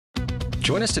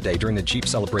Join us today during the Jeep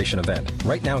Celebration event.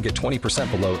 Right now, get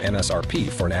 20% below MSRP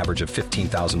for an average of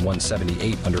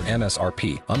 $15,178 under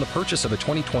MSRP on the purchase of a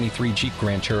 2023 Jeep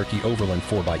Grand Cherokee Overland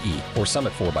 4xE or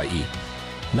Summit 4xE.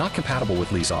 Not compatible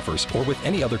with lease offers or with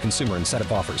any other consumer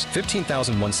incentive offers.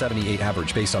 $15,178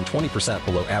 average based on 20%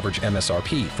 below average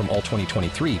MSRP from all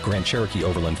 2023 Grand Cherokee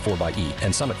Overland 4xE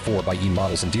and Summit 4xE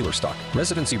models in dealer stock.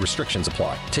 Residency restrictions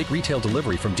apply. Take retail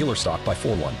delivery from dealer stock by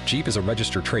 4/1. Jeep is a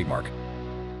registered trademark.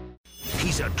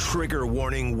 He's a trigger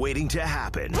warning waiting to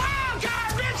happen. This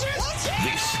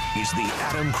is the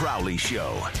Adam Crowley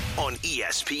Show on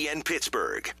ESPN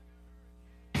Pittsburgh.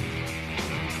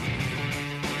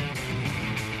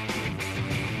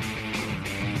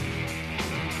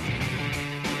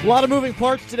 A lot of moving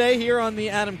parts today here on the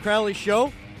Adam Crowley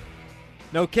Show.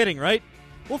 No kidding, right?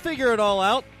 We'll figure it all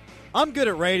out. I'm good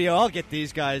at radio. I'll get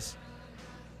these guys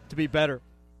to be better.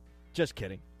 Just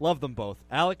kidding. Love them both.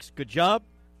 Alex, good job.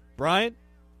 Brian,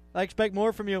 I expect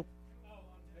more from you. Oh, I'm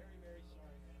very, very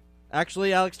sorry.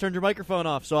 Actually, Alex turned your microphone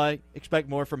off, so I expect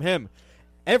more from him.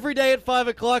 Every day at 5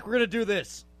 o'clock, we're going to do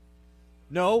this.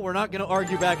 No, we're not going to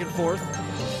argue back and forth.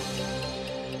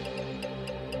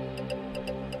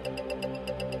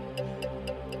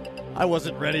 I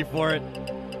wasn't ready for it.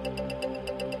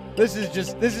 This is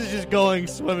just going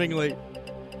swimmingly.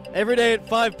 Every day at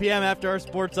 5 p.m. after our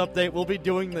sports update, we'll be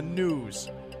doing the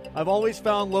news. I've always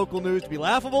found local news to be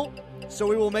laughable, so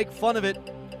we will make fun of it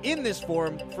in this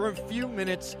forum for a few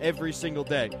minutes every single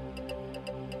day.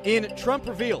 In Trump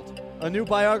Revealed, a new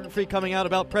biography coming out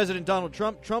about President Donald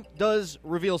Trump, Trump does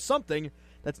reveal something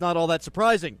that's not all that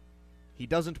surprising. He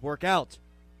doesn't work out,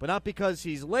 but not because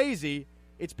he's lazy,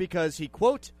 it's because he,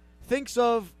 quote, thinks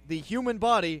of the human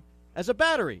body as a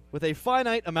battery with a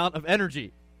finite amount of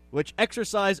energy, which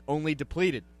exercise only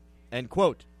depleted, end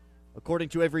quote. According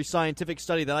to every scientific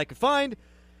study that I could find,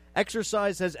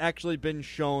 exercise has actually been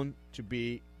shown to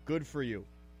be good for you.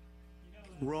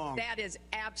 Wrong. That is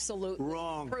absolutely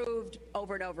wrong. Proved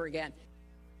over and over again.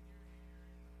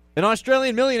 An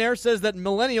Australian millionaire says that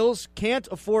millennials can't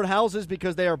afford houses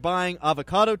because they are buying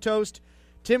avocado toast.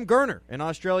 Tim Gurner, an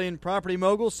Australian property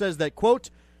mogul, says that, quote,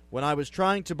 when I was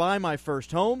trying to buy my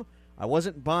first home, I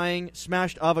wasn't buying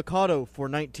smashed avocado for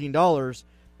 $19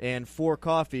 and 4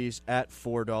 coffees at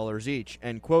 $4 each,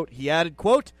 end quote. He added,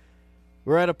 quote,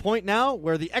 we're at a point now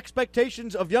where the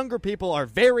expectations of younger people are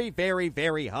very, very,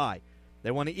 very high. They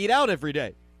want to eat out every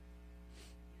day.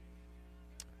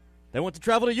 They want to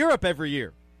travel to Europe every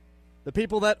year. The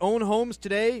people that own homes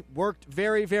today worked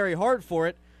very, very hard for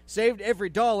it, saved every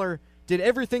dollar, did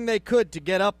everything they could to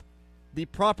get up the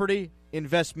property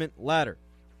investment ladder.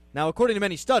 Now, according to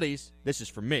many studies, this is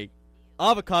from me,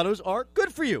 avocados are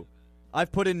good for you.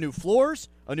 I've put in new floors,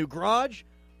 a new garage,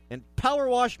 and power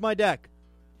washed my deck.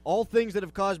 All things that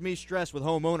have caused me stress with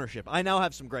home ownership. I now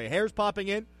have some gray hairs popping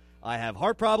in. I have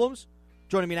heart problems.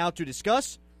 Joining me now to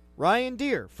discuss, Ryan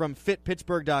Deere from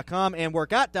fitpittsburgh.com and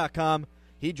workout.com.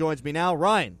 He joins me now.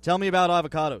 Ryan, tell me about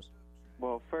avocados.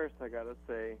 Well, first I got to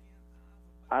say,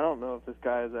 I don't know if this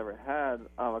guy has ever had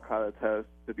avocado toast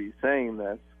to be saying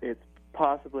this. It's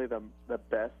possibly the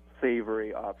best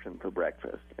savory option for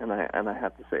breakfast, and I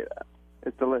have to say that.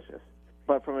 It's delicious.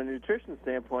 But from a nutrition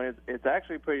standpoint, it's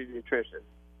actually pretty nutritious.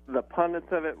 The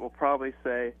pundits of it will probably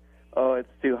say, oh, it's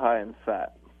too high in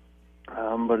fat.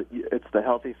 But it's the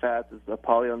healthy fats, it's the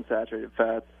polyunsaturated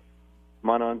fats,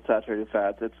 monounsaturated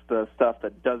fats. It's the stuff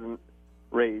that doesn't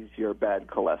raise your bad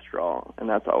cholesterol, and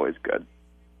that's always good.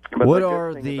 But what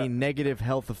are the negative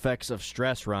health effects of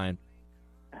stress, Ryan?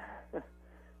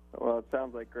 Well, it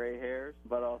sounds like gray hairs,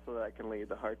 but also that can lead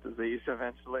to heart disease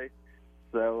eventually.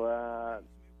 So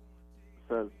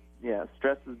yeah,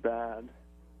 stress is bad,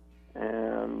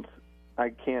 and I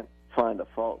can't find a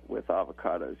fault with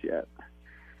avocados yet.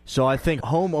 So I think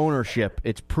home ownership,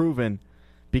 it's proven,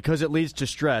 because it leads to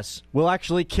stress, will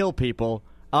actually kill people.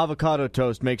 Avocado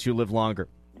toast makes you live longer.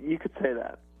 You could say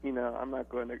that. You know, I'm not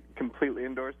going to completely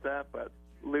endorse that, but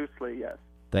loosely, yes.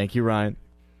 Thank you, Ryan.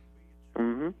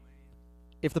 Mm-hmm.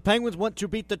 If the Penguins want to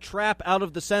beat the trap out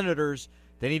of the Senators,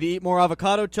 they need to eat more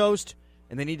avocado toast,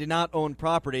 and they need to not own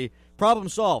property. Problem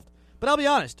solved. But I'll be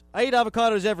honest, I eat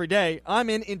avocados every day. I'm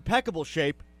in impeccable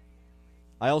shape.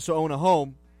 I also own a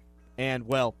home, and,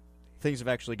 well, things have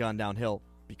actually gone downhill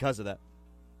because of that.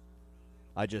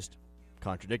 I just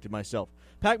contradicted myself.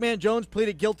 Pac-Man Jones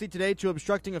pleaded guilty today to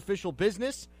obstructing official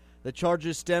business. The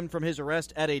charges stemmed from his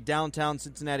arrest at a downtown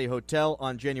Cincinnati hotel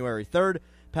on January 3rd.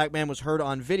 Pac-Man was heard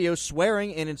on video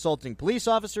swearing and insulting police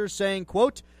officers, saying,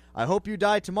 quote, I hope you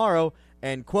die tomorrow,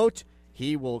 and, quote,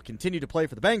 he will continue to play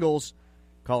for the Bengals.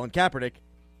 Colin Kaepernick,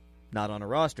 not on a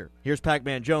roster. Here's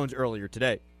Pac-Man Jones earlier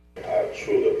today. I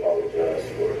truly apologize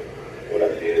for what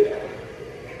I did,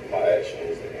 my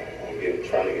actions, and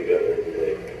trying to get better every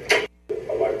day.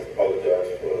 I'd like to apologize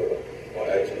for my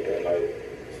actions that night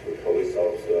to the police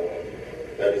officer.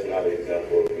 That is not an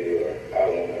example of me or I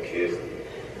want my kids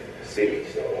to see me.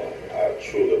 So I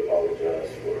truly apologize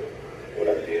for what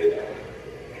I did,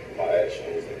 my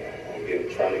actions, and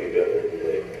trying to get better every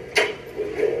day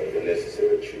with the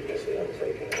necessary treatments that I'm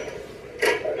taking.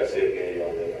 Like I said again,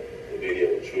 the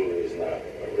video truly is not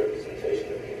a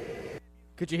representation of me.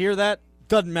 Could you hear that?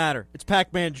 Doesn't matter. It's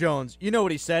Pac-Man Jones. You know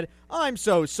what he said. I'm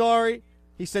so sorry.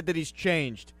 He said that he's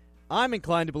changed. I'm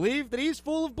inclined to believe that he's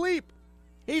full of bleep.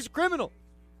 He's a criminal.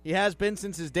 He has been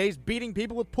since his days beating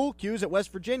people with pool cues at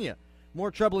West Virginia. More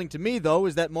troubling to me, though,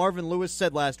 is that Marvin Lewis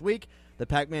said last week that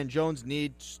Pac-Man Jones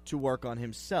needs to work on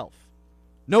himself.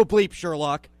 No bleep,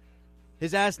 Sherlock.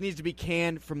 His ass needs to be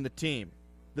canned from the team.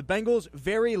 The Bengals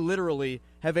very literally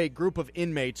have a group of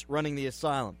inmates running the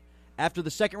asylum. After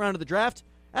the second round of the draft,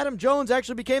 Adam Jones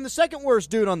actually became the second worst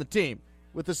dude on the team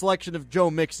with the selection of Joe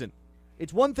Mixon.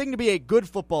 It's one thing to be a good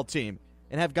football team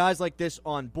and have guys like this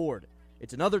on board.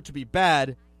 It's another to be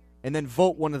bad and then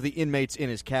vote one of the inmates in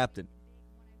as captain.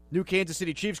 New Kansas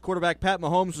City Chiefs quarterback Pat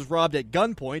Mahomes was robbed at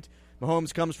gunpoint.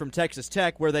 Mahomes comes from Texas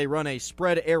Tech, where they run a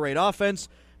spread air raid offense.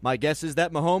 My guess is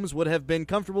that Mahomes would have been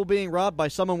comfortable being robbed by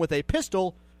someone with a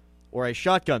pistol or a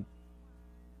shotgun.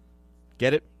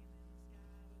 Get it?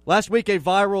 Last week, a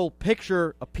viral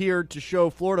picture appeared to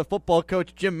show Florida football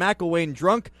coach Jim McElwain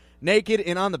drunk, naked,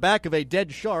 and on the back of a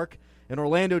dead shark. An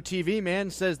Orlando TV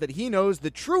man says that he knows the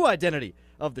true identity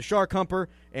of the shark humper,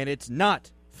 and it's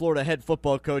not Florida head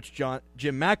football coach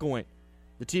Jim McElwain.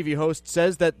 The TV host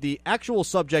says that the actual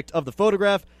subject of the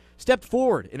photograph stepped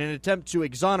forward in an attempt to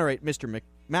exonerate Mr.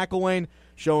 McElwain,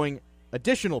 showing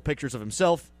additional pictures of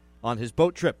himself on his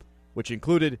boat trip, which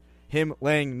included him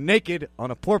laying naked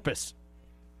on a porpoise.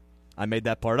 I made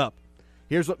that part up.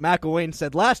 Here's what McElwain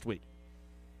said last week.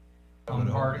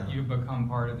 You've become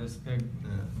part of this big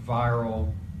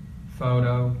viral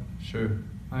photo. Sure.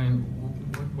 I mean,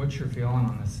 what's your feeling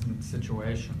on this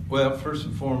situation? Well, first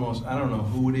and foremost, I don't know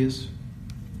who it is,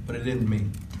 but it isn't me.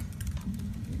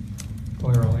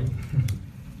 Clearly.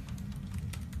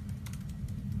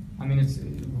 I mean,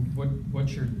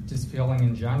 what's your just feeling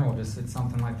in general? Just that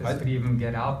something like this could even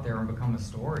get out there and become a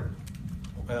story.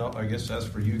 Well, I guess that's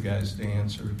for you guys to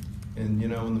answer. And, in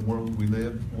the world we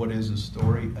live, what is a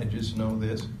story? I just know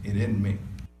this. It isn't me.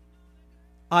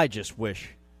 I just wish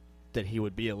that he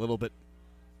would be a little bit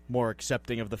more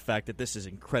accepting of the fact that this is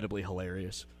incredibly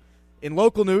hilarious. In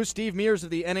local news, Steve Mears of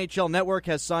the NHL Network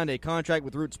has signed a contract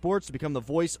with Root Sports to become the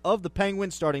voice of the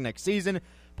Penguins starting next season.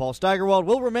 Paul Steigerwald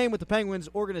will remain with the Penguins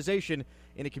organization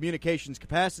in a communications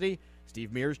capacity.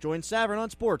 Steve Mears joined Savern on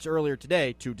Sports earlier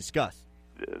today to discuss.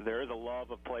 There is a love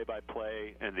of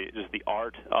play-by-play and just the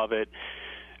art of it,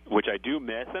 which I do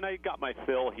miss. And I got my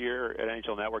fill here at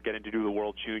NHL Network, getting to do the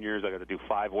World Juniors. I got to do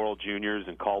 5 World Juniors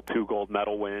and call 2 gold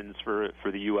medal wins for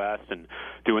the U.S. and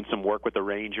doing some work with the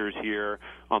Rangers here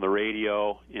on the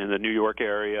radio in the New York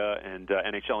area and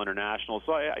NHL International.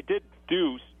 So I did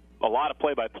do a lot of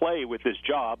play-by-play with this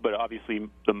job, but obviously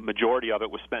the majority of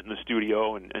it was spent in the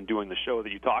studio and doing the show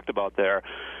that you talked about there.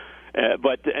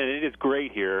 But it is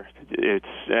great here.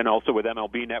 And also with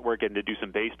MLB Network, getting to do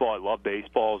some baseball. I love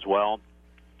baseball as well.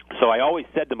 So I always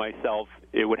said to myself,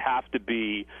 it would have to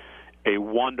be a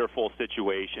wonderful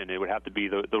situation. It would have to be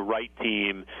the right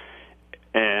team,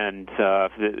 and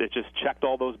it just checked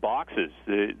all those boxes.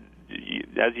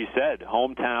 As you said,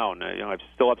 hometown. I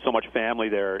still have so much family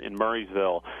there in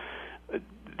Murraysville.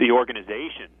 The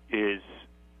organization is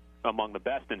among the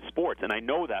best in sports, and I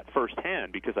know that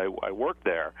firsthand because I work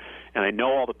there, and I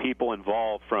know all the people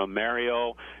involved from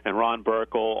Mario and Ron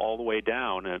Burkle all the way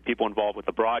down, and people involved with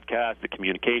the broadcast, the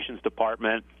communications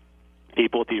department,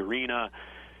 people at the arena.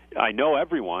 I know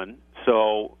everyone,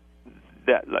 so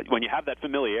that when you have that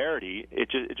familiarity, it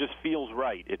just feels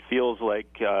right. It feels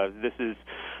like this is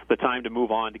the time to move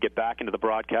on, to get back into the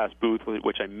broadcast booth,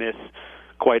 which I miss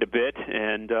quite a bit.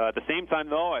 And at the same time,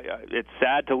 though, it's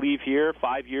sad to leave here.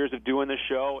 5 years of doing this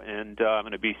show, and I'm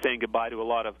going to be saying goodbye to a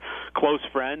lot of close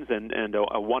friends and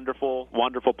a wonderful,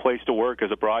 wonderful place to work as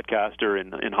a broadcaster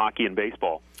in hockey and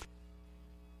baseball.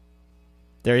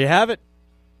 There you have it.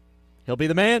 He'll be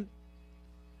the man.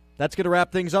 That's going to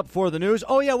wrap things up for the news.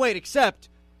 Oh, yeah, wait, except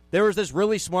there was this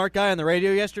really smart guy on the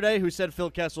radio yesterday who said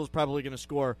Phil Kessel is probably going to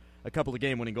score a couple of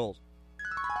game-winning goals.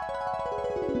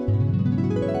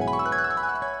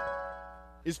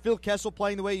 Is Phil Kessel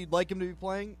playing the way you'd like him to be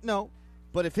playing? No.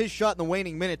 But if his shot in the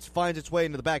waning minutes finds its way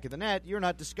into the back of the net, you're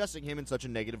not discussing him in such a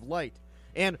negative light.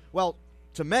 And, well,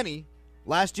 to many,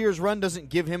 last year's run doesn't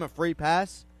give him a free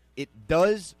pass, It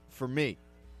does for me.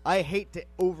 I hate to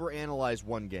overanalyze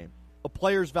one game. A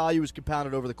player's value is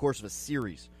compounded over the course of a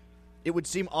series. It would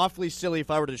seem awfully silly if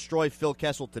I were to destroy Phil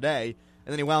Kessel today,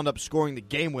 and then he wound up scoring the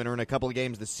game winner in a couple of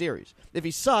games this series. If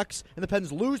he sucks and the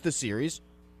Pens lose the series,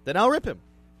 then I'll rip him.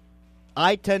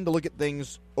 I tend to look at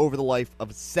things over the life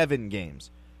of 7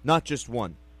 games, not just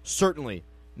one. Certainly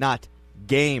not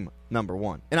game number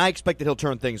 1. And I expect that he'll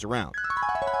turn things around.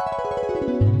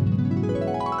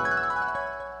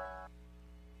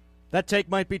 That take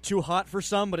might be too hot for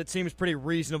some, but it seems pretty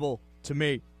reasonable to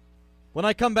me. When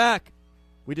I come back,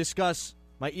 we discuss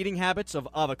my eating habits of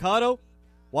avocado,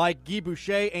 why Guy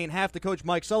Boucher ain't half the coach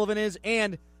Mike Sullivan is,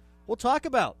 and we'll talk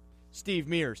about Steve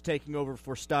Mears taking over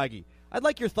for Steige. I'd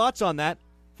like your thoughts on that.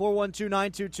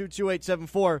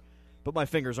 412-922-2874, but my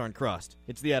fingers aren't crossed.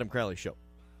 It's the Adam Crowley Show.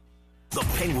 The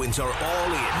Penguins are all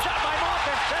in. Shot by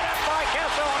Malkin, set up by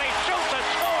Kessel, and he shoots and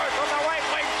scores from the right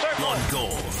wing circle. One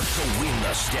goal to win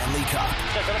the Stanley Cup.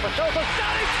 Sets it up for Schultz,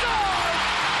 and he scores!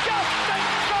 Justin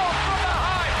Schultz from the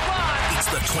high fly! It's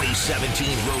the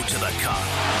 2017 Road to the Cup.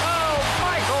 Oh,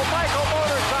 Michael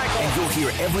Motorcycle! And you'll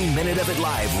hear every minute of it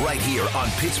live right here on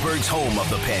Pittsburgh's home of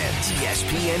the Pens.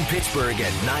 ESPN Pittsburgh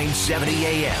at 9:70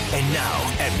 a.m. and now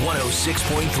at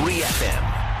 106.3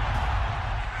 FM.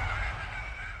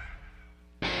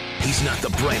 He's not the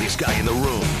brightest guy in the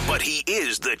room, but he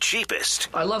is the cheapest.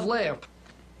 I love lamp.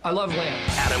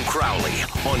 Adam Crowley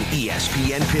on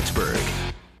ESPN Pittsburgh.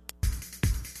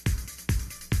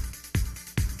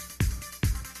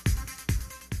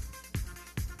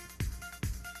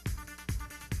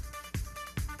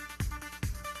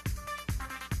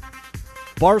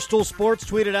 Barstool Sports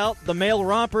tweeted out, the male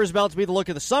romper is about to be the look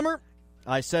of the summer.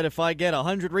 I said if I get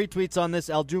 100 retweets on this,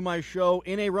 I'll do my show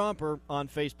in a romper on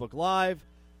Facebook Live.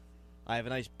 I have a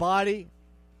nice body.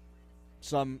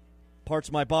 Some parts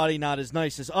of my body not as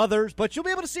nice as others, but you'll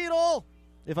be able to see it all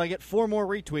if I get 4 more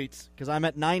retweets, because I'm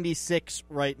at 96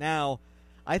 right now.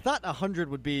 I thought 100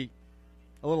 would be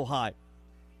a little high.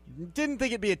 Didn't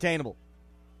think it'd be attainable.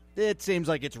 It seems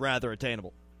like it's rather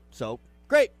attainable. So,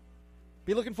 great.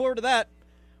 Be looking forward to that.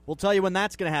 We'll tell you when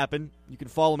that's going to happen. You can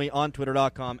follow me on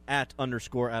Twitter.com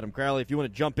 @_Adam Crowley. If you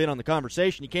want to jump in on the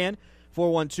conversation, you can.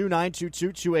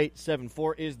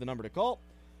 412-922-2874 is the number to call.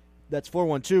 That's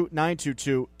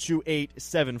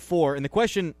 412-922-2874. And the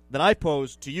question that I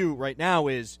pose to you right now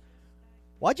is,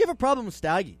 why'd you have a problem with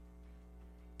Steige?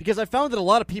 Because I found that a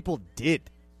lot of people did.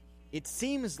 It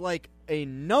seems like a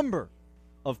number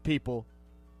of people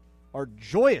are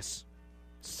joyous,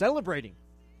 celebrating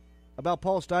about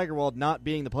Paul Steigerwald not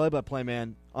being the play-by-play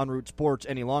man on Root Sports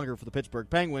any longer for the Pittsburgh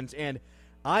Penguins, and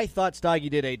I thought Steige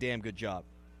did a damn good job.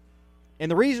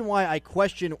 And the reason why I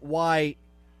question why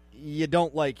you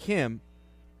don't like him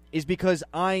is because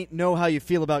I know how you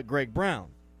feel about Greg Brown,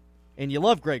 and you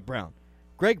love Greg Brown.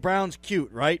 Greg Brown's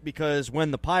cute, right? Because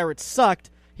when the Pirates sucked,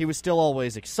 he was still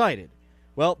always excited.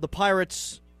 Well, the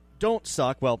Pirates don't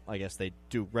suck. Well, I guess they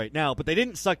do right now, but they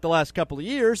didn't suck the last couple of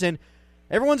years, and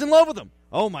everyone's in love with him.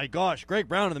 Oh my gosh, Greg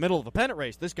Brown in the middle of a pennant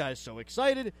race. This guy's so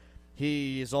excited.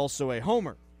 He is also a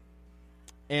homer.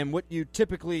 And what you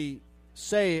typically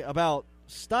say about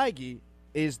Steige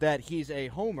is that he's a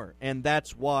homer, and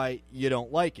that's why you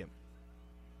don't like him.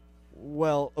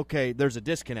 Well, okay, there's a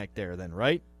disconnect there then,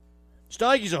 right?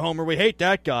 Steige's a homer. We hate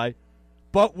that guy.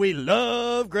 But we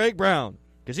love Greg Brown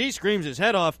because he screams his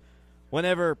head off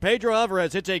whenever Pedro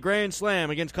Alvarez hits a grand slam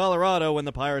against Colorado when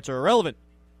the Pirates are irrelevant.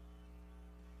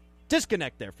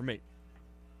 Disconnect there for me.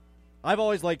 I've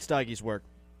always liked Steige's work.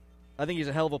 I think he's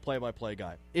a hell of a play-by-play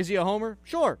guy. Is he a homer?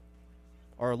 Sure.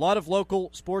 Are a lot of local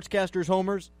sportscasters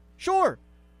homers? Sure.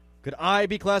 Could I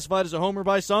be classified as a homer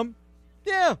by some?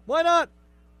 Yeah, why not?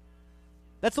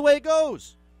 That's the way it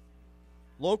goes.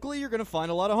 Locally, you're going to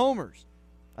find a lot of homers.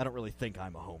 I don't really think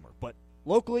I'm a homer, but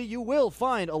locally you will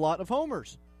find a lot of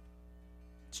homers.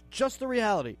 It's just the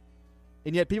reality.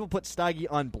 And yet people put Steige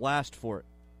on blast for it.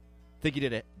 I think he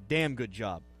did a damn good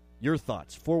job. Your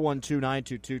thoughts,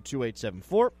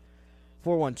 412-922-2874,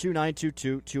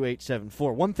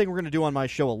 412-922-2874. One thing we're going to do on my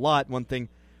show a lot, one thing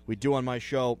we do on my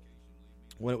show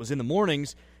when it was in the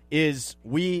mornings, is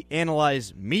we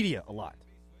analyze media a lot.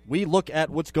 We look at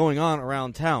what's going on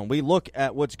around town. We look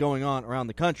at what's going on around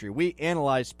the country. We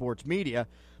analyze sports media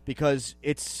because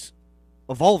it's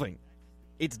evolving.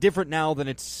 It's different now than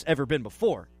it's ever been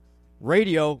before.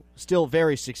 Radio, still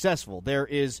very successful. There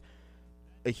is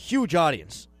a huge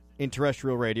audience in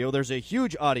terrestrial radio. There's a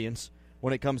huge audience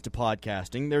when it comes to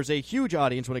podcasting. There's a huge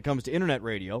audience when it comes to internet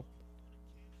radio.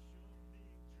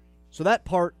 So that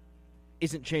part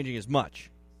isn't changing as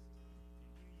much.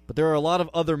 But there are a lot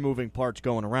of other moving parts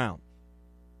going around.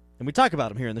 And we talk about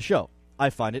them here in the show. I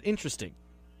find it interesting.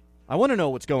 I want to know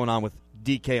what's going on with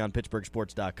DK on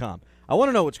PittsburghSports.com. I want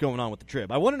to know what's going on with the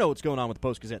Trib. I want to know what's going on with the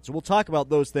Post-Gazette. So we'll talk about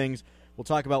those things. We'll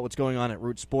talk about what's going on at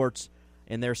Root Sports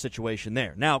and their situation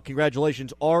there. Now,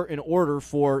 congratulations are in order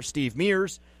for Steve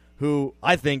Mears, who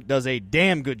I think does a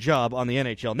damn good job on the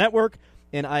NHL Network,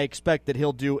 and I expect that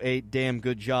he'll do a damn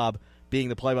good job being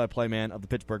the play-by-play man of the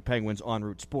Pittsburgh Penguins on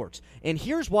Root Sports. And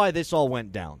here's why this all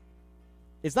went down.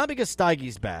 It's not because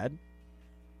Steigy's bad.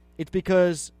 It's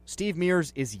because Steve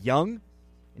Mears is young,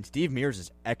 and Steve Mears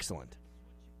is excellent.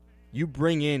 You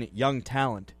bring in young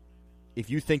talent if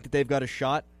you think that they've got a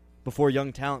shot before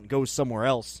young talent goes somewhere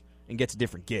else and gets a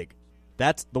different gig.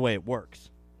 That's the way it works.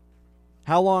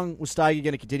 How long was Steigy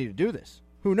going to continue to do this?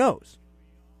 Who knows?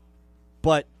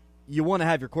 But you want to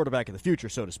have your quarterback of the future,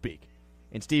 so to speak.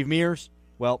 And Steve Mears,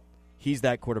 well, he's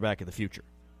that quarterback of the future.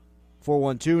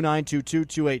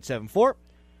 412-922-2874.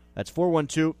 That's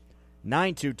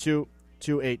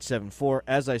 412-922-2874.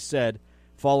 As I said,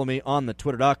 follow me on the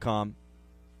twitter.com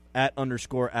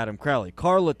 @_Adam Crowley.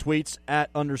 Carla tweets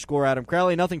 @_Adam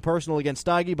Crowley. Nothing personal against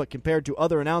Steigy, but compared to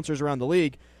other announcers around the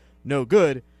league, no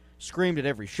good. Screamed at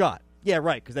every shot. Yeah,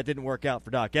 right, because that didn't work out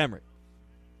for Doc Emrick.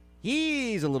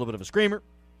 He's a little bit of a screamer.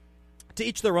 To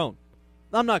each their own.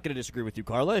 I'm not going to disagree with you,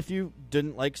 Carla. If you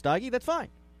didn't like Steigy, that's fine.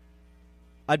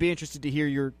 I'd be interested to hear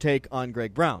your take on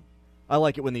Greg Brown. I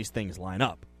like it when these things line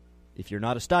up. If you're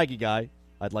not a Steigy guy,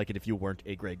 I'd like it if you weren't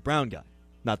a Greg Brown guy.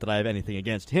 Not that I have anything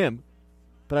against him,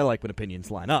 but I like when opinions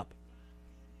line up.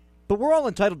 But we're all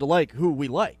entitled to like who we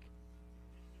like.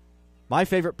 My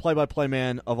favorite play-by-play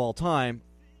man of all time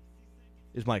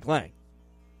is Mike Lang.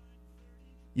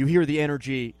 You hear the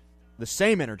energy, the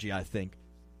same energy, I think,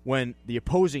 when the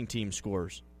opposing team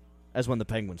scores as when the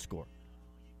Penguins score.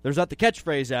 There's not the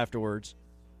catchphrase afterwards.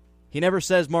 He never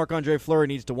says Marc-Andre Fleury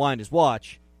needs to wind his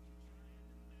watch.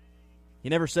 He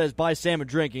never says buy Sam a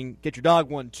drink and get your dog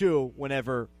one too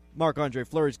whenever Marc-Andre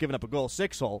Fleury's given up a goal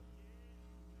 6-hole.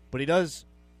 But he does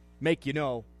make you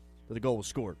know that the goal was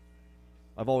scored.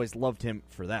 I've always loved him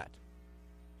for that.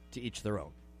 To each their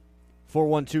own.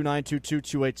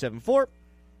 412-922-2874.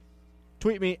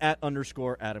 Tweet me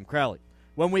 @_Adam Crowley.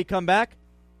 When we come back,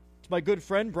 it's my good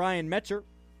friend Brian Metzer.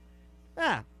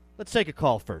 Let's take a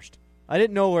call first. I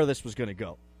didn't know where this was going to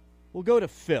go. We'll go to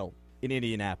Phil in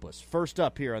Indianapolis. First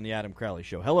up here on the Adam Crowley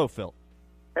Show. Hello, Phil.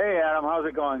 Hey, Adam. How's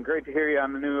it going? Great to hear you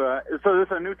on the new... so this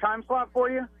is a new time slot for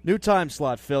you? New time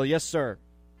slot, Phil. Yes, sir.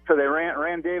 So they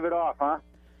ran David off, huh?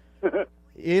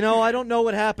 You know, I don't know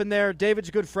what happened there. David's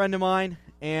a good friend of mine,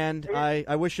 and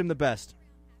I wish him the best.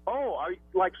 Oh,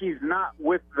 like he's not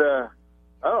with the...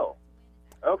 Oh.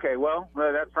 Okay, well,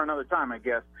 that's for another time, I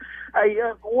guess.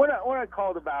 What I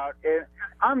called about is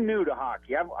I'm new to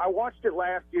hockey. I watched it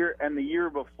last year and the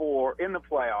year before in the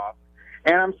playoffs,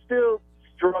 and I'm still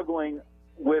struggling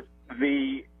with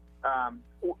the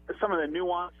some of the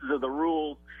nuances of the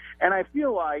rules. And I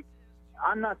feel like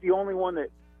I'm not the only one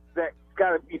that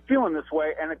got to be feeling this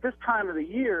way. And at this time of the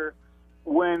year,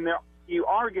 when you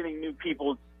are getting new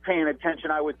people paying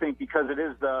attention, I would think, because it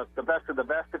is the best of the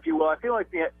best, if you will. I feel like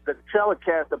the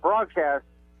telecast, the broadcast,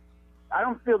 I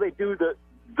don't feel they do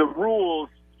the rules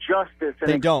justice in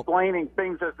explaining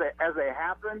things as they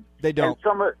happen. They don't.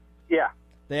 And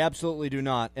They absolutely do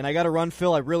not. And I got to run,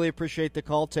 Phil. I really appreciate the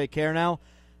call. Take care now.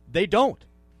 They don't.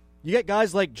 You get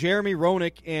guys like Jeremy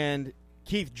Roenick and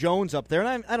Keith Jones up there,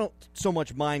 and I don't so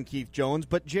much mind Keith Jones,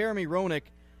 but Jeremy Roenick,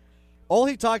 all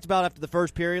he talked about after the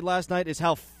first period last night is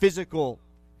how physical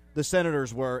the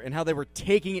Senators were and how they were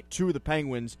taking it to the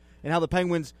Penguins, and how the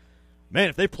Penguins, man,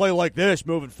 if they play like this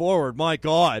moving forward, my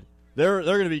God, they're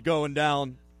going to be going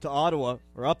down to Ottawa,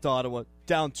 or up to Ottawa,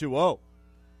 down 2-0.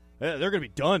 They're going to be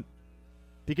done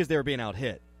because they were being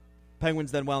out-hit.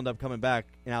 Penguins then wound up coming back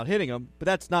and out-hitting them, but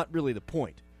that's not really the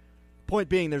point. The point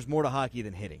being there's more to hockey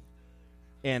than hitting.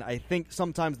 And I think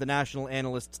sometimes the national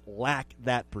analysts lack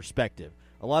that perspective.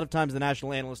 A lot of times the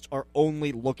national analysts are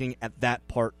only looking at that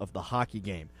part of the hockey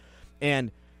game.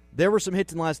 And there were some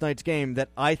hits in last night's game that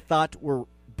I thought were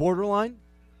borderline,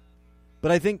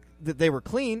 but I think that they were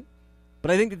clean,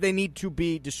 but I think that they need to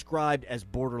be described as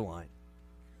borderline.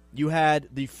 You had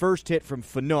the first hit from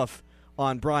Phaneuf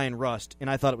on Brian Rust, and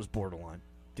I thought it was borderline.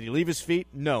 Did he leave his feet?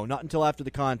 No, not until after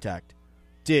the contact.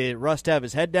 Did Rust have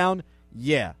his head down?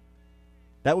 Yeah.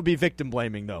 That would be victim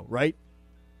blaming, though, right?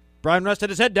 Brian Rust had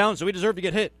his head down, so he deserved to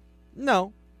get hit.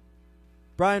 No.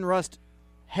 Brian Rust's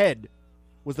head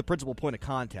was the principal point of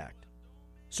contact.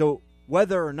 So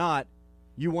whether or not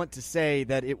you want to say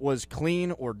that it was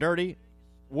clean or dirty,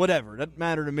 whatever, doesn't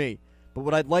matter to me. But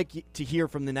what I'd like to hear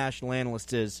from the national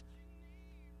analysts is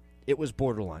it was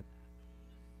borderline.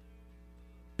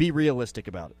 Be realistic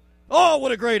about it. Oh,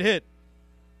 what a great hit.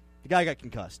 The guy got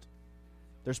concussed.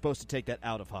 They're supposed to take that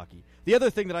out of hockey. The other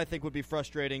thing that I think would be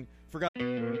frustrating,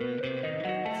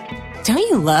 Don't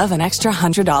you love an extra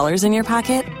 $100 in your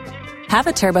pocket? Have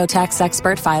a TurboTax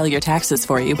expert file your taxes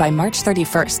for you by March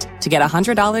 31st to get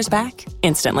 $100 back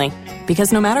instantly.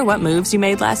 Because no matter what moves you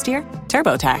made last year,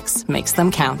 TurboTax makes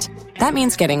them count. That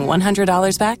means getting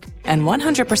 $100 back and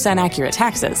 100% accurate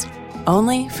taxes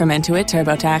only from Intuit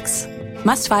TurboTax.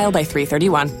 Must file by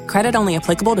 3/31. Credit only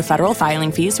applicable to federal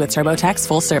filing fees with TurboTax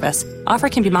full service. Offer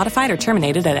can be modified or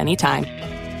terminated at any time.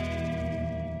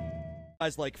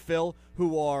 Guys like Phil,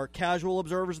 who are casual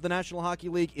observers of the National Hockey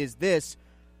League, is this.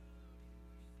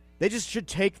 They just should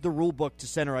take the rule book to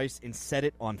center ice and set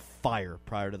it on fire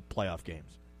prior to the playoff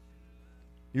games.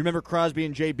 You remember Crosby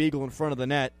and Jay Beagle in front of the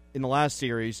net in the last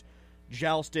series,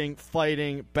 jousting,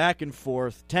 fighting, back and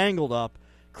forth, tangled up,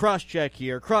 cross-check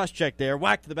here, cross-check there,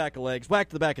 whack to the back of legs, whack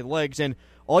to the back of the legs, and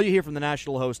all you hear from the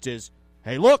national host is,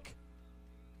 hey, look,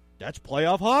 that's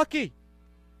playoff hockey.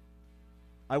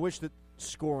 I wish that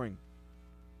scoring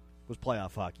was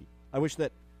playoff hockey. I wish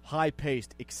that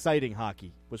high-paced, exciting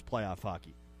hockey was playoff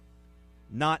hockey.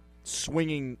 Not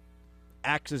swinging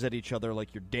axes at each other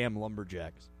like your damn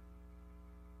lumberjacks.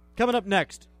 Coming up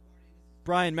next,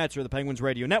 Brian Metzer of the Penguins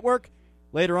Radio Network.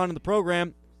 Later on in the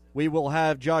program, we will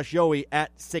have Josh Yohe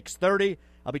at 6:30.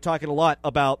 I'll be talking a lot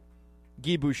about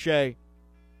Guy Boucher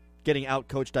getting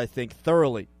outcoached, I think,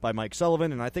 thoroughly by Mike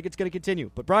Sullivan, and I think it's going to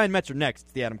continue. But Brian Metzer next.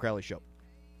 It's the Adam Crowley Show.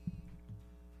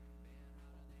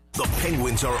 The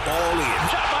Penguins are all in.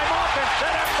 Shot by Malkin,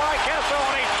 set up by Kessel,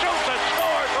 and he shoots and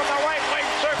scores from the right wing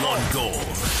circle. One goal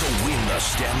to win the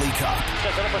Stanley Cup.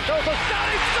 Sets it up for Sosa, shot,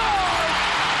 he scores!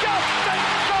 Justin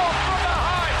Schultz from the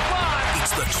high fly.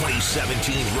 It's the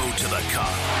 2017 Road to the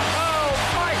Cup. Oh,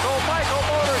 Michael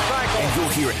Motorcycle. And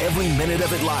you'll hear every minute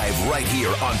of it live right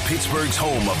here on Pittsburgh's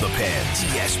home of the Pens.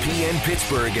 ESPN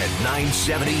Pittsburgh at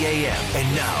 9:70 a.m. and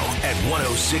now at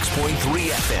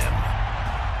 106.3 FM.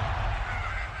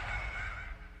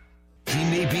 He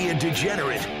may be a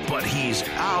degenerate, but he's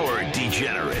our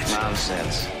degenerate.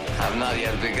 Nonsense. I've not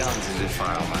yet begun to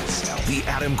defile myself. The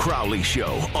Adam Crowley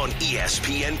Show on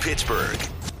ESPN Pittsburgh.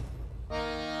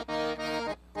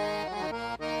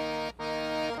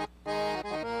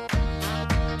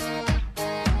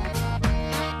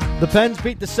 The Pens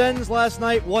beat the Sens last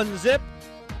night 1-0.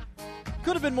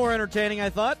 Could have been more entertaining, I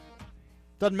thought.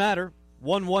 Doesn't matter.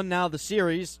 1-1 now the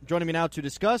series. Joining me now to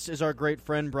discuss is our great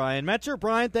friend Brian Metzer.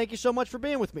 Brian, thank you so much for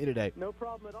being with me today. No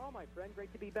problem at all, my friend.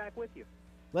 Great to be back with you.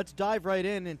 Let's dive right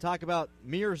in and talk about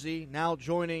Mearsy now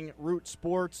joining Root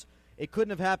Sports. It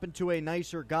couldn't have happened to a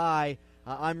nicer guy.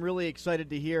 I'm really excited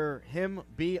to hear him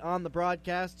be on the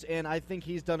broadcasts, and I think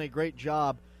he's done a great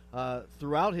job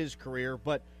throughout his career,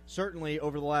 but certainly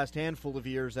over the last handful of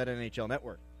years at NHL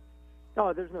Network.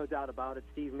 Oh, there's no doubt about it.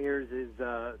 Steve Mears is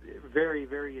very,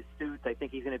 very astute. I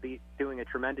think he's going to be doing a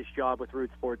tremendous job with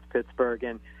Root Sports Pittsburgh,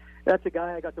 and that's a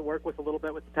guy I got to work with a little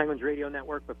bit with the Penguins Radio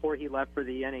Network before he left for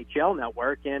the NHL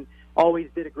Network, and always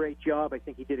did a great job. I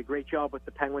think he did a great job with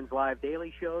the Penguins Live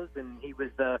daily shows, and he was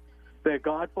the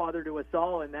godfather to us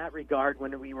all in that regard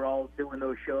when we were all doing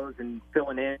those shows and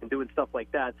filling in and doing stuff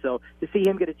like that. So to see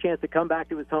him get a chance to come back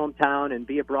to his hometown and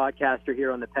be a broadcaster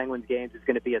here on the Penguins games is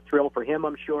going to be a thrill for him,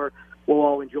 I'm sure. We'll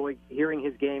all enjoy hearing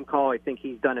his game call. I think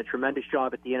he's done a tremendous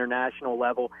job at the international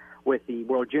level with the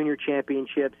World Junior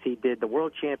Championships. He did the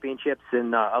World Championships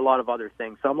and a lot of other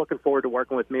things. So I'm looking forward to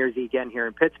working with Mearsy again here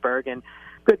in Pittsburgh. And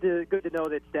good to know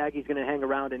that Staggy's going to hang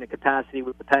around in a capacity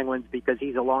with the Penguins because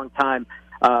he's a long-time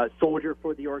soldier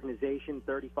for the organization,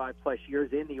 35-plus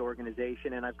years in the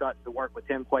organization, and I've gotten to work with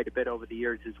him quite a bit over the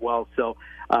years as well. So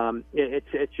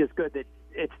it's just good that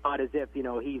it's not as if,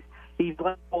 he's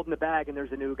left holding the bag and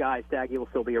there's a new guy. Staggy will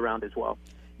still be around as well.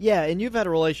 Yeah, and you've had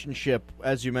a relationship,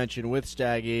 as you mentioned, with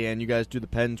Staggy, and you guys do the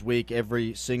Pens Week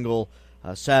every single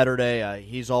Saturday.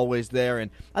 He's always there, and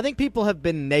I think people have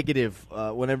been negative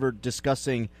whenever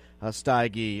discussing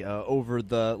Staggy over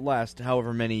the last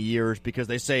however many years because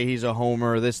they say he's a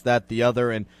homer, this, that, the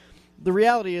other, and the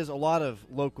reality is a lot of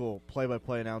local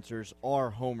play-by-play announcers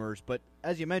are homers, but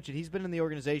as you mentioned, he's been in the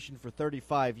organization for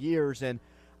 35 years, and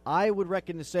I would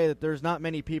reckon to say that there's not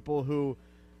many people who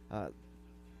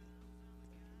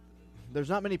there's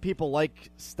not many people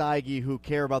like Staggy who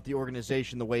care about the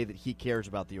organization the way that he cares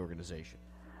about the organization.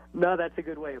 No, that's a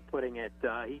good way of putting it.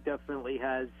 He definitely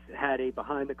has had a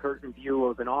behind-the-curtain view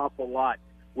of an awful lot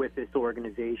with this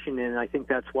organization, and I think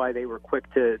that's why they were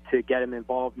quick to get him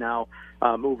involved now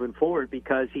moving forward,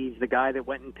 because he's the guy that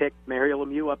went and picked Mario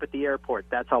Lemieux up at the airport.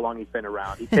 That's how long he's been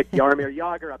around. He picked Jaromir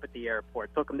Jagr up at the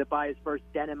airport, took him to buy his first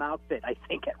denim outfit, I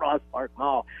think, at Ross Park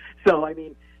Mall. So, I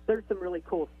mean, there's some really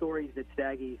cool stories that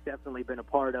Staggy's definitely been a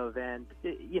part of. And,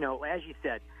 as you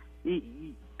said,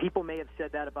 people may have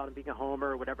said that about him being a homer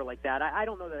or whatever like that. I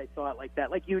don't know that I saw it like that.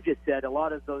 Like you just said, a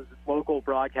lot of those local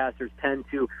broadcasters tend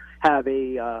to have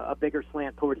a bigger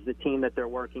slant towards the team that they're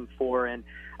working for. And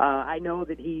I know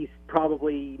that he's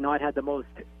probably not had the most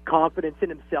confidence in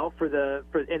himself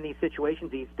in these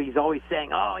situations. He's always saying,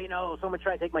 someone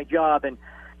try to take my job. And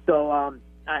so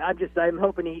I'm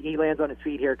hoping he lands on his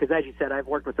feet here because, as you said, I've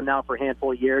worked with him now for a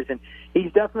handful of years, and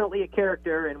he's definitely a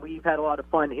character, and we've had a lot of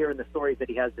fun hearing the stories that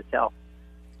he has to tell.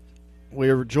 We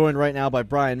are joined right now by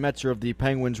Brian Metzer of the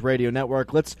Penguins Radio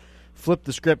Network. Let's flip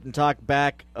the script and talk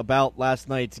back about last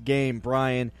night's game,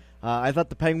 Brian. I thought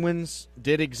the Penguins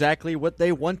did exactly what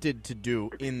they wanted to do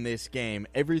in this game.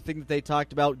 Everything that they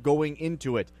talked about going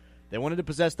into it. They wanted to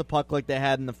possess the puck like they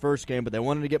had in the first game, but they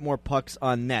wanted to get more pucks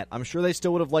on net. I'm sure they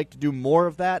still would have liked to do more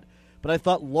of that, but I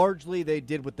thought largely they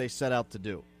did what they set out to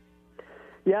do.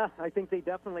 Yeah, I think they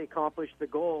definitely accomplished the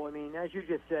goal. I mean, as you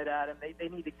just said, Adam, they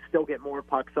need to still get more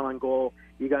pucks on goal.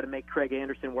 You got to make Craig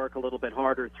Anderson work a little bit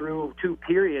harder. Through 2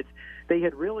 periods, they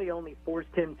had really only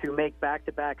forced him to make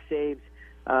back-to-back saves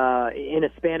in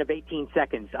a span of 18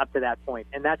 seconds up to that point,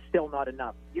 and that's still not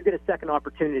enough. You get a second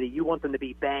opportunity, you want them to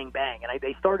be bang, bang, and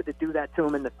they started to do that to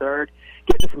him in the third,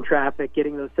 getting some traffic,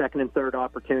 getting those second and third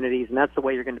opportunities, and that's the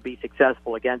way you're going to be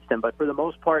successful against them. But for the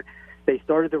most part, they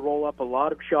started to roll up a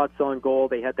lot of shots on goal.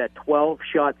 They had that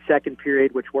 12-shot second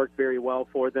period, which worked very well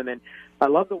for them. And I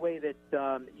love the way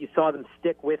that you saw them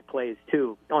stick with plays,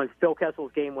 too. On Phil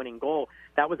Kessel's game-winning goal,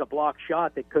 that was a blocked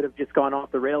shot that could have just gone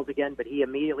off the rails again, but he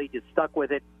immediately just stuck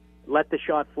with it, let the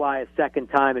shot fly a second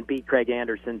time, and beat Craig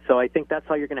Anderson. So I think that's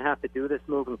how you're going to have to do this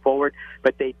moving forward.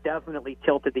 But they definitely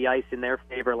tilted the ice in their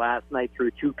favor last night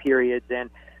through 2 periods, and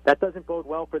that doesn't bode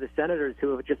well for the Senators,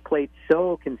 who have just played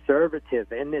so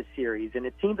conservative in this series. And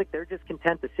it seems like they're just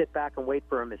content to sit back and wait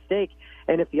for a mistake.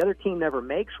 And if the other team never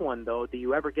makes one, though, do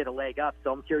you ever get a leg up?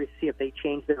 So I'm curious to see if they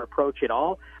change their approach at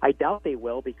all. I doubt they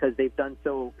will because they've done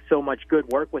so much good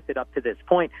work with it up to this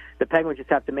point. The Penguins just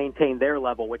have to maintain their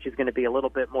level, which is going to be a little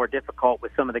bit more difficult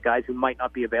with some of the guys who might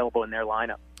not be available in their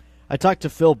lineup. I talked to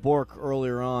Phil Bourque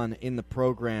earlier on in the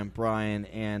program, Brian,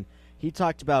 and he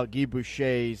talked about Guy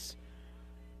Boucher's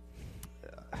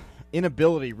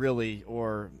inability, really,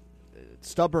 or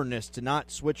stubbornness to not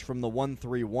switch from the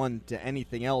 1-3-1 to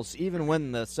anything else, even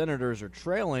when the Senators are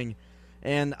trailing.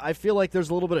 And I feel like there's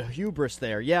a little bit of hubris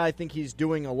there. Yeah, I think he's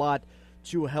doing a lot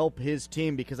to help his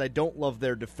team because I don't love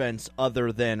their defense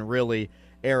other than really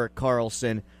Erik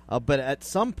Karlsson. But at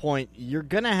some point, you're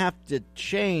going to have to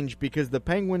change because the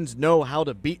Penguins know how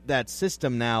to beat that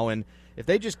system now. And if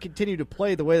they just continue to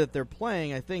play the way that they're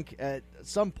playing, I think at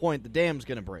some point the dam's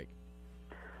going to break.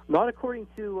 Not according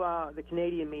to the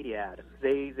Canadian media, Adam.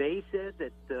 They said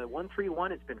that the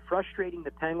 1-3-1 has been frustrating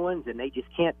the Penguins, and they just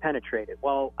can't penetrate it.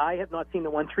 Well, I have not seen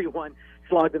the 1-3-1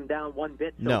 slog them down one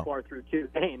bit so far through 2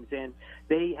 games, and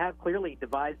they have clearly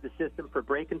devised the system for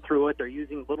breaking through it. They're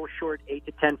using little short 8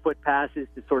 to 10 foot passes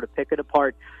to sort of pick it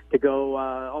apart, to go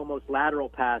almost lateral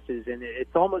passes, and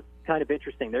it's almost kind of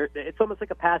interesting. It's almost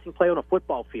like a passing play on a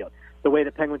football field, the way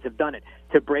the Penguins have done it,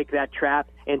 to break that trap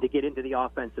and to get into the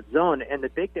offensive zone. And the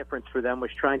big difference for them was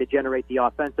trying to generate the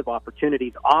offensive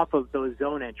opportunities off of those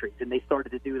zone entries, and they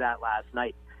started to do that last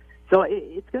night. So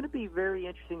it's going to be very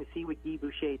interesting to see what Guy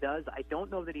Boucher does. I don't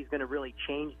know that he's going to really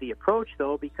change the approach,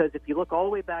 though, because if you look all the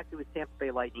way back to his Tampa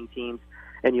Bay Lightning teams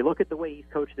and you look at the way he's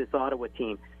coached this Ottawa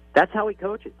team, that's how he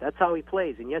coaches. That's how he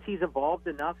plays. And, yes, he's evolved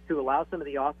enough to allow some of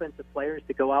the offensive players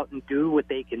to go out and do what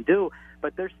they can do,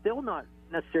 but they're still not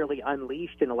necessarily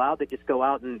unleashed and allowed to just go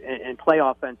out and play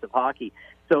offensive hockey.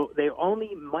 So they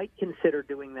only might consider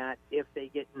doing that if they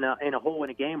get in a hole in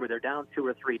a game where they're down 2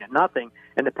 or 3 to nothing,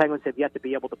 and the Penguins have yet to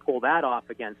be able to pull that off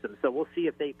against them. So we'll see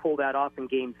if they pull that off in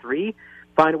Game 3,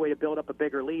 find a way to build up a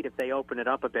bigger lead if they open it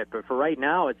up a bit. But for right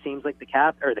now, it seems like the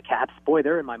Caps, boy,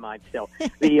 they're in my mind still.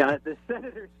 The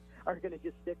Senators are going to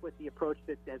just stick with the approach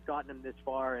that has gotten them this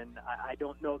far, and I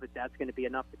don't know that that's going to be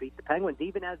enough to beat the Penguins.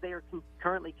 Even as they are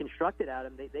currently constructed,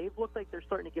 Adam, they've looked like they're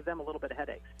starting to give them a little bit of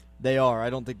headaches. They are. I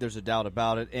don't think there's a doubt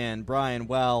about it. And, Brian,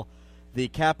 while the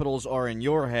Capitals are in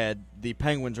your head, the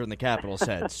Penguins are in the Capitals'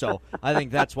 head. So I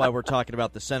think that's why we're talking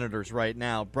about the Senators right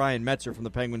now. Brian Metzer from the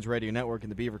Penguins Radio Network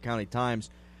and the Beaver County Times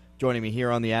joining me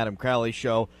here on the Adam Crowley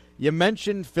Show. You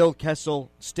mentioned Phil Kessel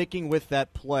sticking with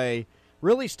that play,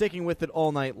 really sticking with it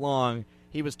all night long.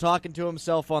 He was talking to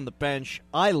himself on the bench.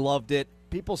 I loved it.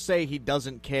 People say he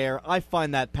doesn't care. I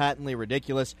find that patently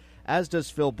ridiculous, as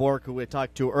does Phil Bourque, who we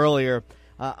talked to earlier.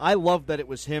 I love that it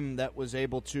was him that was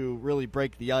able to really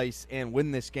break the ice and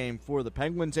win this game for the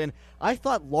Penguins. And I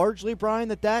thought largely, Brian,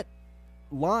 that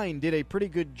line did a pretty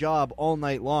good job all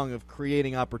night long of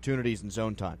creating opportunities in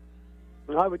zone time.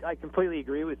 I completely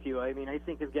agree with you. I mean, I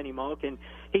think Evgeny Malkin,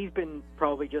 he's been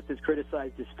probably just as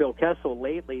criticized as Phil Kessel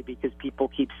lately because people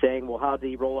keep saying, well, how did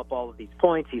he roll up all of these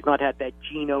points? He's not had that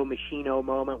Gino Machino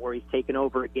moment where he's taken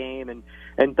over a game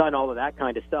and done all of that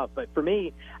kind of stuff. But for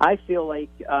me, I feel like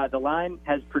the line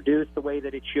has produced the way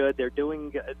that it should.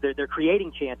 They're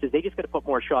creating chances. They just got to put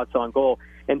more shots on goal.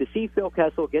 And to see Phil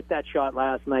Kessel get that shot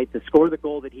last night, to score the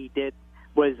goal that he did,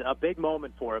 was a big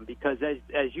moment for him because,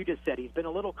 as you just said, he's been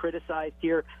a little criticized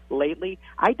here lately.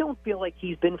 I don't feel like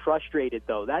he's been frustrated,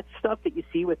 though. That stuff that you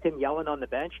see with him yelling on the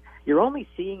bench, you're only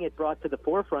seeing it brought to the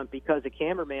forefront because a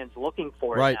cameraman's looking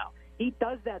for it now. He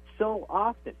does that so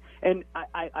often. And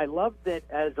I love that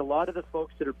as a lot of the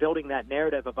folks that are building that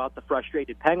narrative about the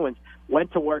frustrated Penguins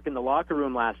went to work in the locker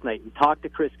room last night and talked to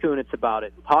Chris Kunitz about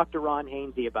it and talked to Ron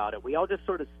Hainsey about it. We all just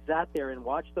sort of sat there and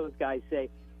watched those guys say,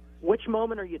 which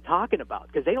moment are you talking about?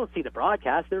 Because they don't see the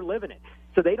broadcast. They're living it.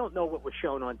 So they don't know what was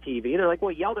shown on TV. They're like,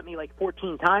 well, he yelled at me like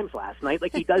 14 times last night,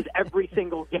 like he does every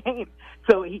single game.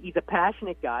 So he's a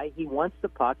passionate guy. He wants the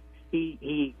puck.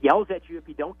 He yells at you if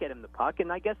you don't get him the puck,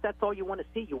 and I guess that's all you want to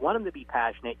see. You want him to be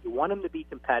passionate. You want him to be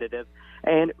competitive.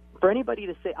 And for anybody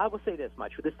to say, I will say this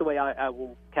much, this is the way I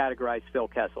will categorize Phil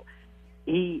Kessel.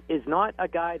 He is not a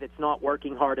guy that's not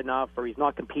working hard enough or he's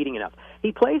not competing enough.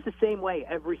 He plays the same way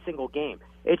every single game.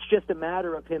 It's just a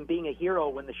matter of him being a hero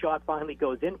when the shot finally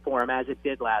goes in for him, as it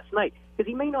did last night. Because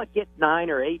he may not get 9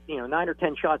 or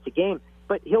 10 shots a game,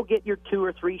 but he'll get your 2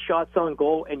 or 3 shots on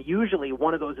goal, and usually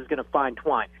one of those is going to find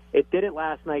twine. It did it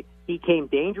last night. He came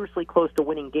dangerously close to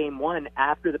winning Game 1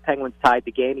 after the Penguins tied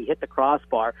the game. He hit the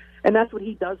crossbar, and that's what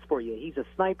he does for you. He's a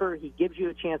sniper. He gives you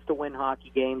a chance to win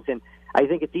hockey games, and I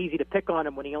think it's easy to pick on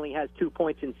him when he only has 2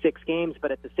 points in 6 games,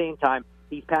 but at the same time,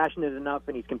 he's passionate enough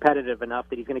and he's competitive enough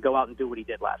that he's going to go out and do what he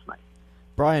did last night.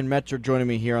 Brian Metzer joining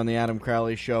me here on the Adam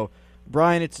Crowley Show.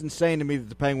 Brian, it's insane to me that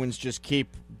the Penguins just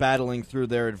keep battling through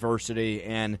their adversity,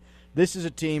 and this is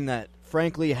a team that,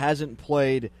 frankly, hasn't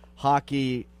played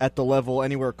hockey at the level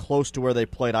anywhere close to where they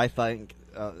played, I think,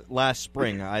 last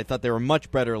spring. I thought they were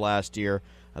much better last year.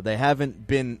 They haven't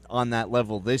been on that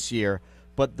level this year,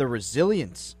 but the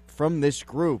resilience from this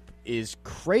group is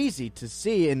crazy to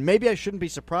see, and maybe I shouldn't be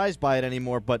surprised by it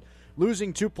anymore, but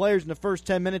losing 2 players in the first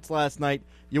 10 minutes last night,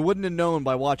 you wouldn't have known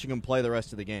by watching them play the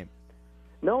rest of the game.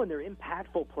 No, and they're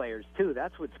impactful players, too.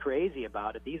 That's what's crazy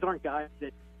about it. These aren't guys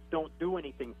that don't do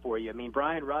anything for you. I mean,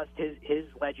 Brian Rust, his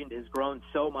legend has grown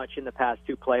so much in the past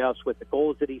 2 playoffs with the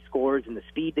goals that he scores and the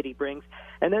speed that he brings.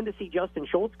 And then to see Justin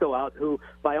Schultz go out, who,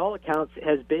 by all accounts,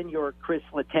 has been your Chris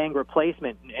Letang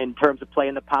replacement in terms of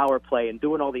playing the power play and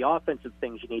doing all the offensive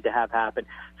things you need to have happen.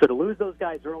 So to lose those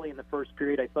guys early in the first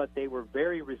period, I thought they were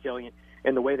very resilient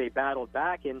in the way they battled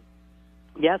back. And,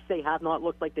 yes, they have not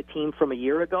looked like the team from a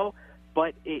year ago,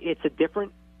 but it's a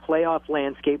different playoff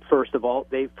landscape, first of all.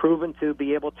 They've proven to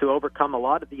be able to overcome a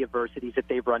lot of the adversities that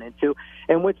they've run into.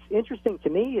 And what's interesting to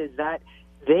me is that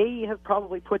they have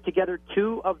probably put together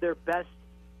 2 of their best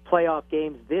playoff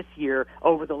games this year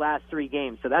over the last 3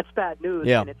 games. So that's bad news,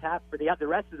 and it's for the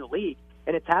rest of the league,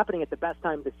 and it's happening at the best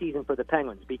time of the season for the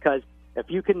Penguins, because if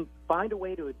you can find a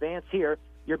way to advance here,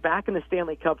 you're back in the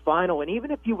Stanley Cup final, and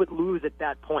even if you would lose at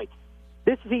that point,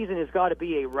 this season has got to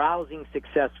be a rousing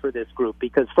success for this group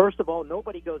because, first of all,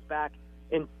 nobody goes back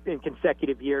in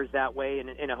consecutive years that way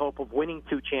in a hope of winning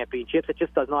 2 championships. It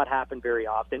just does not happen very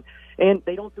often. And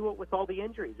they don't do it with all the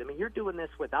injuries. I mean, you're doing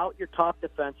this without your top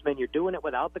defenseman. You're doing it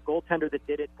without the goaltender that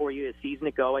did it for you a season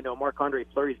ago. I know Marc-Andre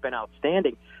Fleury's been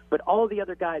outstanding, but all of the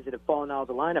other guys that have fallen out of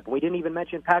the lineup, and we didn't even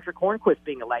mention Patrick Hornquist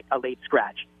being a late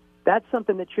scratch. That's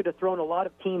something that should have thrown a lot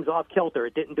of teams off kilter.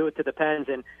 It didn't do it to the Pens,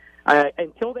 and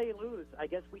until they lose, I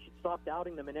guess we should stop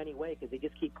doubting them in any way because they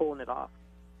just keep pulling it off.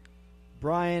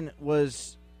 Brian,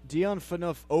 was Dion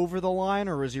Phaneuf over the line,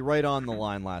 or was he right on the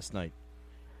line last night?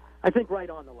 I think right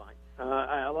on the line.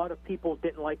 A lot of people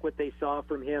didn't like what they saw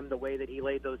from him, the way that he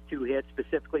laid those 2 hits,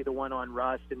 specifically the one on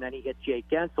Rust, and then he hit Jake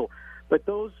Gensel. But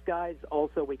those guys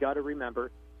also, we got to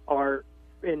remember, are,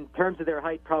 in terms of their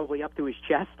height, probably up to his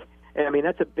chest. I mean,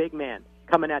 that's a big man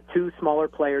coming at 2 smaller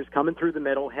players, coming through the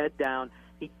middle, head down.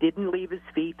 He didn't leave his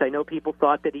feet. I know people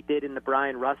thought that he did in the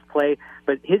Brian Rust play,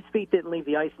 but his feet didn't leave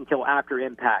the ice until after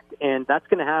impact. And that's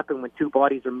going to happen when 2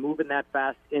 bodies are moving that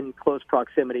fast in close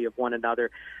proximity of one another.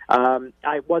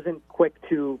 I wasn't quick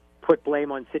to put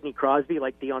blame on Sidney Crosby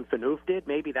like Dion Phaneuf did.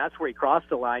 Maybe that's where he crossed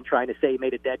the line, trying to say he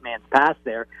made a dead man's pass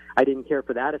there. I didn't care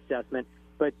for that assessment.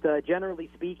 But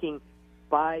generally speaking,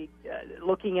 by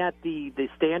looking at the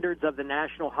standards of the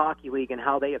National Hockey League and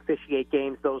how they officiate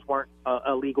games, those weren't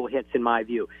illegal hits in my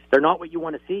view. They're not what you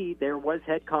want to see. There was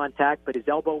head contact, but his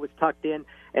elbow was tucked in,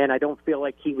 and I don't feel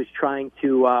like he was trying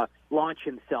to launch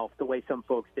himself the way some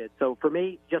folks did. So for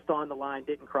me, just on the line,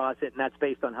 didn't cross it, and that's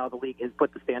based on how the league has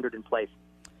put the standard in place.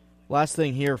 Last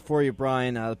thing here for you,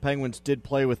 Brian. The Penguins did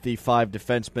play with the 5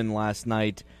 defensemen last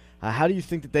night. How do you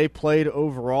think that they played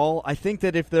overall? I think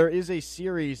that if there is a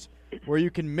series where you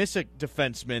can miss a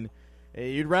defenseman,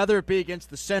 you'd rather it be against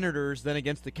the Senators than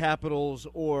against the Capitals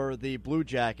or the Blue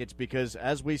Jackets, because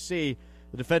as we see,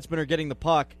 the defensemen are getting the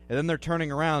puck, and then they're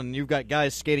turning around, and you've got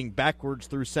guys skating backwards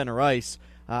through center ice.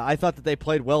 I thought that they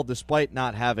played well despite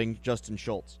not having Justin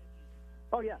Schultz.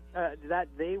 Oh, yeah. That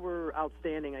they were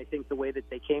outstanding, I think, the way that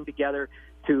they came together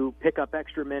to pick up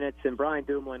extra minutes, and Brian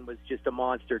Dumoulin was just a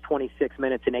monster, 26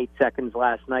 minutes and 8 seconds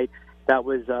last night. That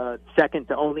was second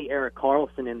to only Erik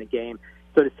Karlsson in the game.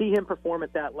 So to see him perform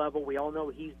at that level, we all know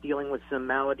he's dealing with some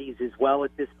maladies as well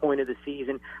at this point of the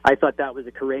season. I thought that was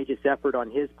a courageous effort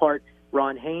on his part.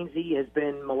 Ron Hainsey has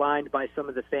been maligned by some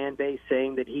of the fan base,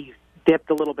 saying that he's dipped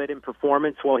a little bit in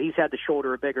performance. Well, he's had to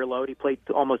shoulder a bigger load. He played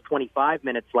almost 25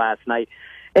 minutes last night.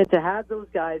 And to have those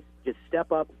guys just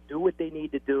step up, do what they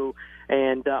need to do,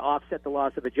 and offset the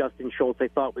loss of a Justin Schultz, I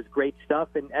thought was great stuff.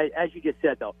 And as you just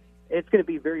said, though, it's going to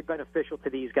be very beneficial to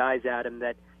these guys, Adam,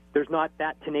 that there's not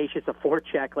that tenacious a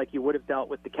forecheck like you would have dealt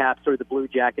with the Caps or the Blue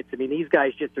Jackets. I mean, these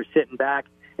guys just are sitting back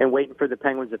and waiting for the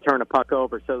Penguins to turn a puck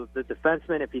over. So the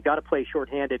defensemen, if you got to play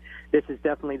shorthanded, this is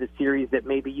definitely the series that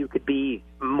maybe you could be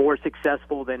more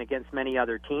successful than against many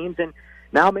other teams. And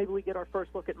now maybe we get our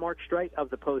first look at Mark Streit of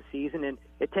the postseason, and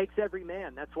it takes every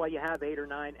man. That's why you have 8 or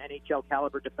 9 NHL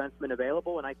caliber defensemen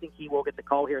available, and I think he will get the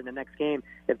call here in the next game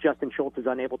if Justin Schultz is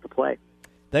unable to play.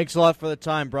 Thanks a lot for the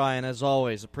time, Brian, as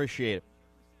always. Appreciate it.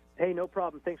 Hey, no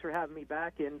problem. Thanks for having me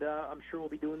back, and I'm sure we'll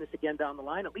be doing this again down the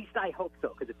line. At least I hope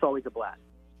so, because it's always a blast.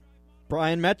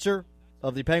 Brian Metzer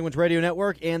of the Penguins Radio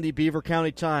Network and the Beaver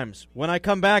County Times. When I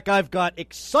come back, I've got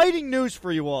exciting news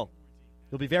for you all.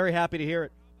 You'll be very happy to hear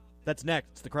it. That's next.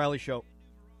 It's the Crowley Show.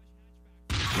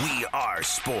 We are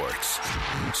sports.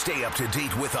 Stay up to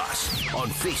date with us on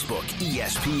Facebook,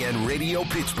 ESPN Radio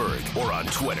Pittsburgh, or on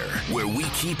Twitter, where we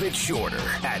keep it shorter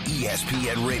at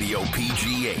ESPN Radio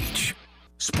PGH.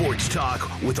 Sports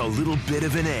talk with a little bit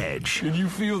of an edge. Can you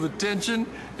feel the tension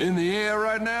in the air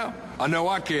right now? I know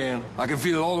I can. I can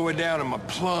feel it all the way down in my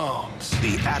plums.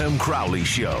 The Adam Crowley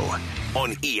Show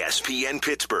on ESPN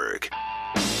Pittsburgh.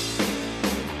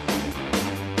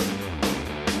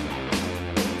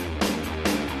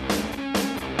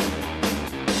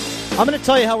 I'm going to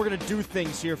tell you how we're going to do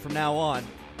things here from now on.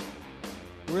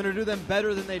 We're going to do them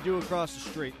better than they do across the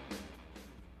street.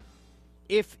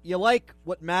 If you like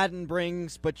what Madden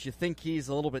brings, but you think he's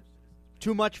a little bit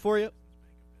too much for you,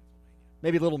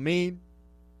 maybe a little mean,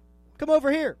 come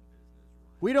over here.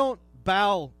 We don't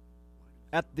bow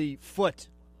at the foot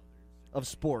of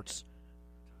sports.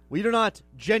 We do not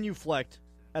genuflect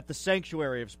at the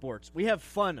sanctuary of sports. We have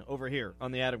fun over here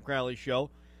on the Adam Crowley Show.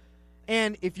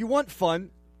 And if you want fun,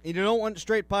 and you don't want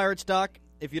straight Pirates talk,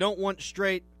 if you don't want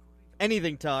straight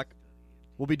anything talk,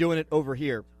 we'll be doing it over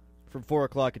here from 4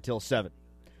 o'clock until 7.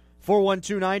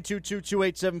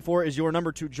 412-922-2874 is your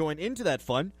number to join into that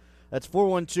fun. That's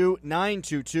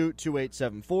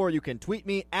 412-922-2874. You can tweet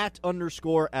me at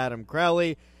 _Adam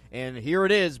Crowley. And here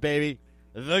it is, baby.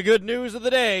 The good news of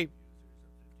the day.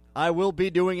 I will be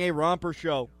doing a romper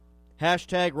show.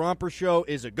 Hashtag romper show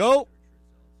is a go.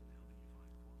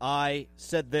 I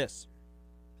said this.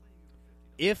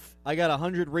 If I got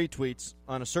 100 retweets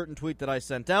on a certain tweet that I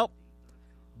sent out,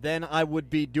 then I would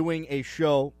be doing a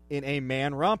show in a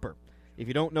man romper. If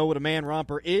you don't know what a man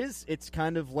romper is, it's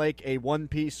kind of like a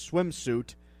one-piece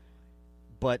swimsuit,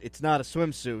 but it's not a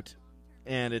swimsuit,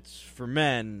 and it's for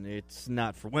men, it's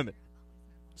not for women.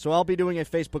 So I'll be doing a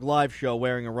Facebook Live show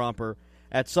wearing a romper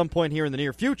at some point here in the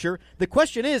near future. The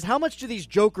question is, how much do these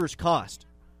jokers cost?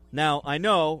 Now, I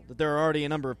know that there are already a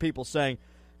number of people saying,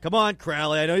 come on,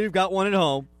 Crowley, I know you've got one at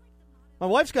home. My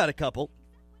wife's got a couple.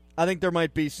 I think there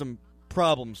might be some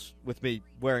problems with me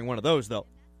wearing one of those, though.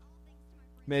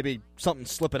 Maybe something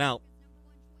slipping out.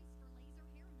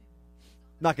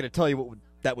 Not going to tell you what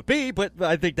that would be, but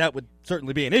I think that would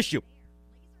certainly be an issue.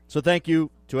 So thank you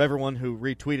to everyone who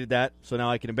retweeted that, so now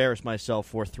I can embarrass myself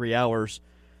for 3 hours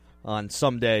on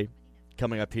some day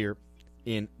coming up here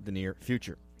in the near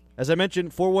future. As I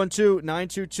mentioned,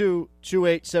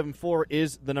 412-922-2874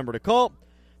 is the number to call.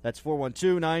 That's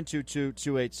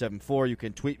 412-922-2874. You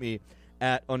can tweet me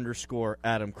at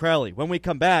 _Adam Crowley. When we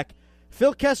come back,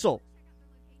 Phil Kessel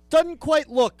doesn't quite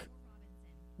look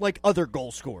like other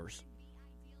goal scorers.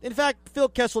 In fact, Phil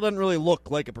Kessel doesn't really look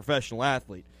like a professional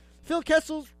athlete. Phil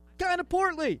Kessel's kind of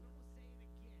portly.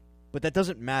 But that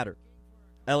doesn't matter.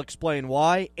 I'll explain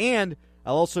why, and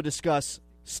I'll also discuss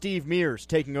Steve Mears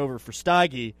taking over for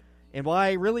Steige, and why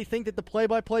I really think that the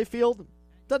play-by-play field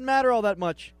doesn't matter all that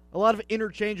much. A lot of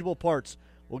interchangeable parts.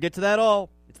 We'll get to that all.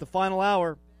 It's the final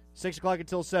hour, 6 o'clock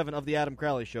until 7 of the Adam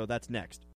Crowley Show. That's next.